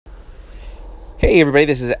Hey everybody,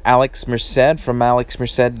 this is Alex Merced from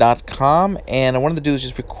alexmerced.com, and I wanted to do is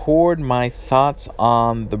just record my thoughts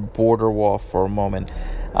on the border wall for a moment.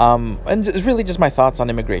 And it's really just my thoughts on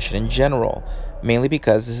immigration in general, mainly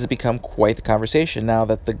because this has become quite the conversation now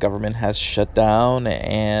that the government has shut down,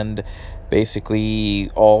 and basically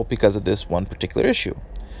all because of this one particular issue.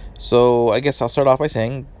 So I guess I'll start off by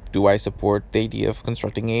saying, do I support the idea of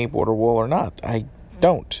constructing a border wall or not? I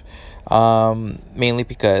don't. Mainly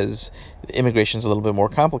because immigration is a little bit more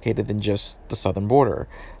complicated than just the southern border.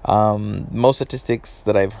 Most statistics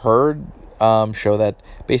that I've heard show that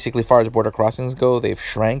basically, as far as border crossings go, they've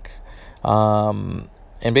shrank. And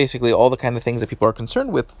basically, all the kind of things that people are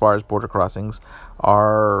concerned with as far as border crossings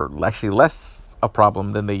are actually less a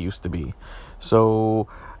problem than they used to be. So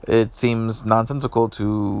it seems nonsensical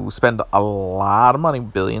to spend a lot of money,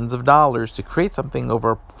 billions of dollars, to create something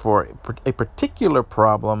over for a particular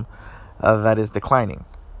problem that is declining.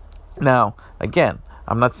 Now, again,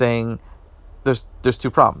 I'm not saying there's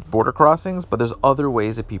two problems: border crossings, but there's other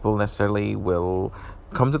ways that people necessarily will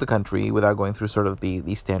come to the country without going through sort of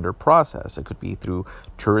the standard process. It could be through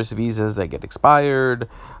tourist visas that get expired,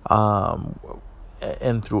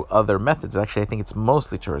 and through other methods. Actually, I think it's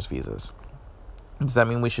mostly tourist visas. Does that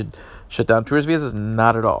mean we should shut down tourist visas?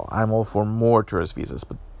 Not at all. I'm all for more tourist visas,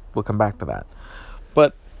 but we'll come back to that.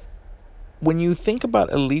 But when you think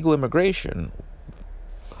about illegal immigration,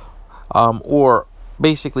 or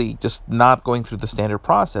basically just not going through the standard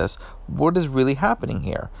process, what is really happening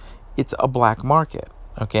here? It's a black market.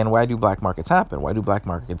 Okay, and why do black markets happen? Why do black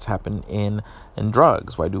markets happen in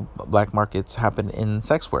drugs? Why do black markets happen in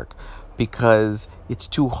sex work? Because it's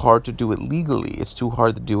too hard to do it legally. It's too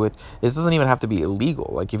hard to do it. It doesn't even have to be illegal.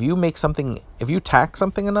 Like if you tax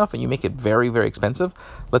something enough and you make it very, very expensive,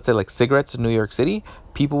 let's say like cigarettes in New York City,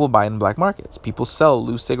 people will buy in black markets. People sell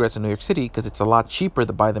loose cigarettes in New York City because it's a lot cheaper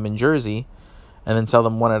to buy them in Jersey and then sell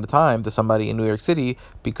them one at a time to somebody in New York City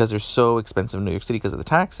because they're so expensive in New York City because of the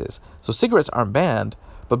taxes. So cigarettes aren't banned,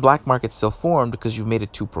 but black markets still formed because you've made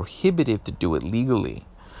it too prohibitive to do it legally,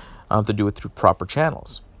 to do it through proper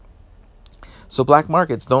channels. So black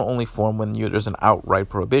markets don't only form when there's an outright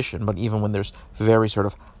prohibition, but even when there's very sort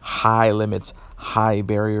of high limits, high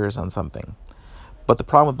barriers on something. But the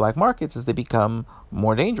problem with black markets is they become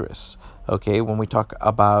more dangerous. Okay, when we talk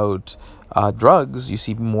about drugs, you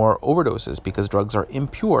see more overdoses because drugs are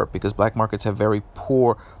impure, because black markets have very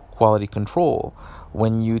poor quality control.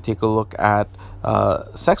 When you take a look at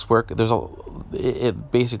sex work,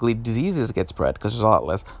 it basically diseases get spread because there's a lot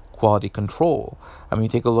less quality control. I mean, you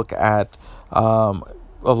take a look at a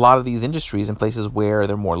lot of these industries in places where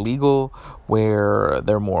they're more legal, where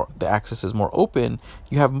the access is more open,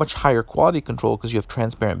 you have much higher quality control because you have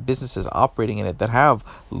transparent businesses operating in it that have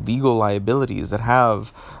legal liabilities, that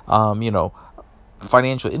have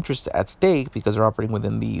financial interests at stake because they're operating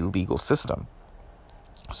within the legal system.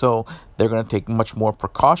 So they're going to take much more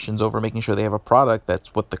precautions over making sure they have a product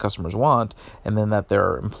that's what the customers want, and then that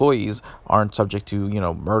their employees aren't subject to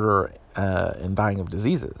murder and dying of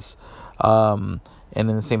diseases. And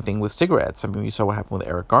then the same thing with cigarettes. I mean, we saw what happened with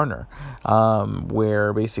Eric Garner,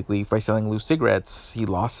 where basically by selling loose cigarettes, he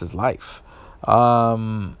lost his life.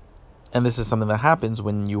 And this is something that happens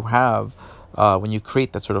when you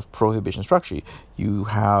create that sort of prohibition structure. You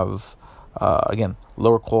have again,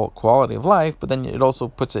 lower quality of life, but then it also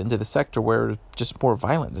puts it into the sector where just more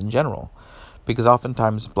violence in general. Because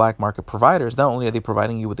oftentimes black market providers, not only are they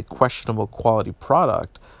providing you with a questionable quality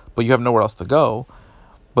product, but you have nowhere else to go,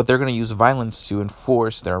 but they're going to use violence to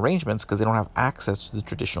enforce their arrangements because they don't have access to the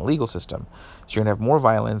traditional legal system. So you're going to have more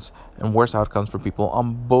violence and worse outcomes for people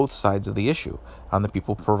on both sides of the issue, on the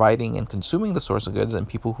people providing and consuming the source of goods and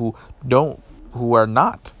people who are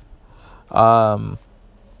not.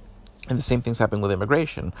 And the same thing's happening with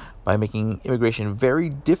immigration. By making immigration very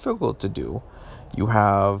difficult to do, you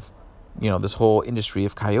have, this whole industry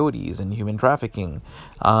of coyotes and human trafficking,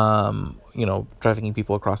 trafficking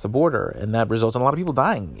people across the border. And that results in a lot of people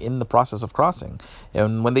dying in the process of crossing.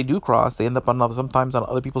 And when they do cross, they end up sometimes on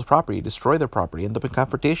other people's property, destroy their property, end up in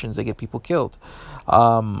confrontations, they get people killed,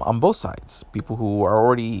 on both sides. People who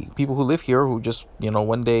live here who just,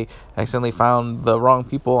 one day accidentally found the wrong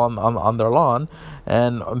people on their lawn,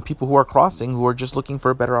 and people who are crossing who are just looking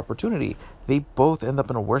for a better opportunity. They both end up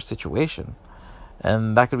in a worse situation.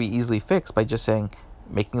 And that could be easily fixed by just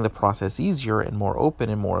making the process easier and more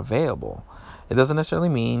open and more available. It doesn't necessarily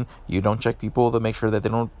mean you don't check people to make sure that they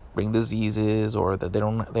don't bring diseases or that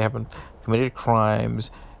they haven't committed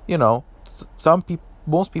crimes.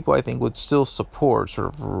 Most people I think would still support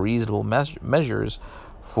sort of reasonable measures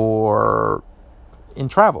in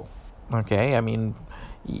travel. Okay, I mean,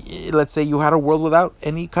 Let's say you had a world without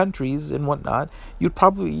any countries and whatnot, you'd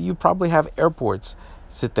probably have airports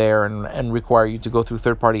sit there and require you to go through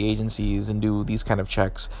third party agencies and do these kind of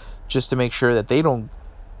checks just to make sure that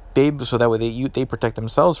so that way they protect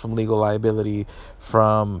themselves from legal liability,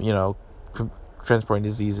 from transporting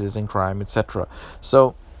diseases and crime, etc.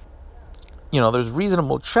 So there's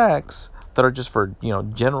reasonable checks that are just for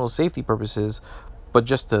general safety purposes, but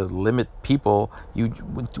just to limit people,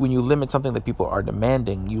 when you limit something that people are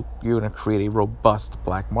demanding, you're going to create a robust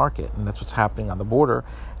black market, and that's what's happening on the border,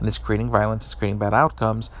 and it's creating violence, it's creating bad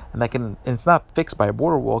outcomes, and it's not fixed by a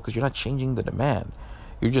border wall because you're not changing the demand.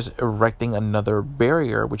 You're just erecting another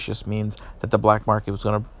barrier, which just means that the black market was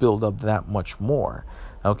going to build up that much more.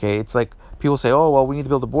 Okay, it's like people say, oh, well, we need to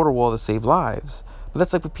build a border wall to save lives. But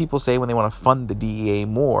that's like what people say when they want to fund the DEA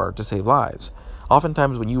more to save lives.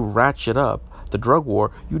 Oftentimes, when you ratchet up the drug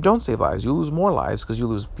war, you don't save lives. You lose more lives because you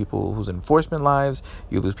lose people whose enforcement lives,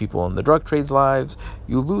 you lose people in the drug trade's lives,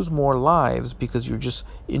 you lose more lives because you're just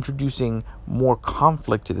introducing more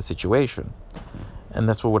conflict to the situation. And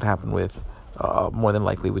that's what would happen with, more than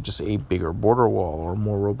likely, with just a bigger border wall or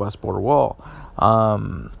more robust border wall.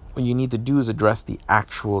 What you need to do is address the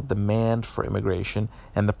actual demand for immigration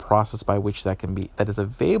and the process by which that is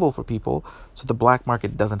available for people, so the black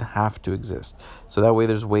market doesn't have to exist. So that way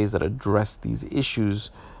there's ways that address these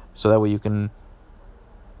issues, so that way you can,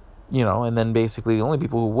 and then basically the only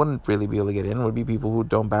people who wouldn't really be able to get in would be people who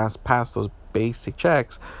don't pass those basic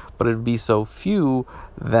checks, but it would be so few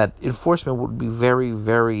that enforcement would be very,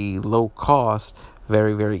 very low cost,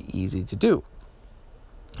 very, very easy to do.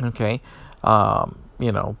 Okay.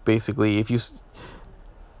 Basically, if and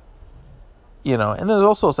there's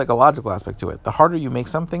also a psychological aspect to it. The harder you make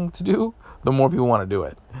something to do, the more people want to do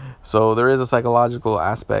it. So there is a psychological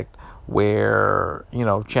aspect where,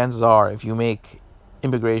 chances are, if you make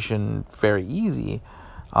immigration very easy,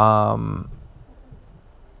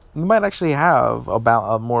 you might actually have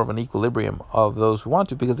about more of an equilibrium of those who want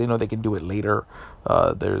to, because they know they can do it later.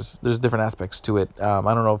 There's different aspects to it. I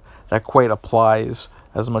don't know if that quite applies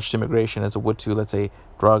as much to immigration as it would to, let's say,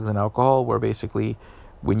 drugs and alcohol, where basically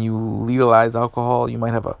when you legalize alcohol, you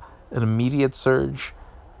might have an immediate surge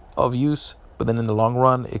of use, but then in the long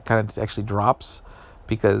run, it kind of actually drops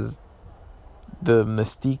because the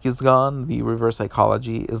mystique is gone, the reverse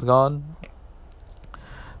psychology is gone.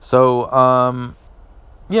 So,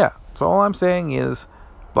 yeah, so all I'm saying is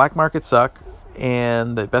black markets suck,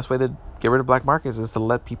 and the best way to get rid of black markets is to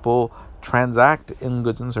let people transact in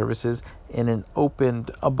goods and services in an open,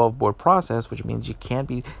 above board process, which means you can't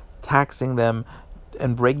be taxing them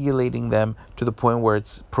and regulating them to the point where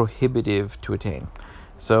it's prohibitive to attain.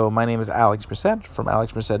 So my name is Alex Merced from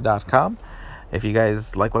alexmerced.com. If you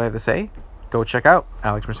guys like what I have to say, go check out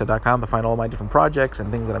alexmerced.com to find all my different projects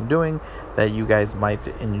and things that I'm doing that you guys might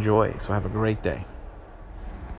enjoy. So have a great day.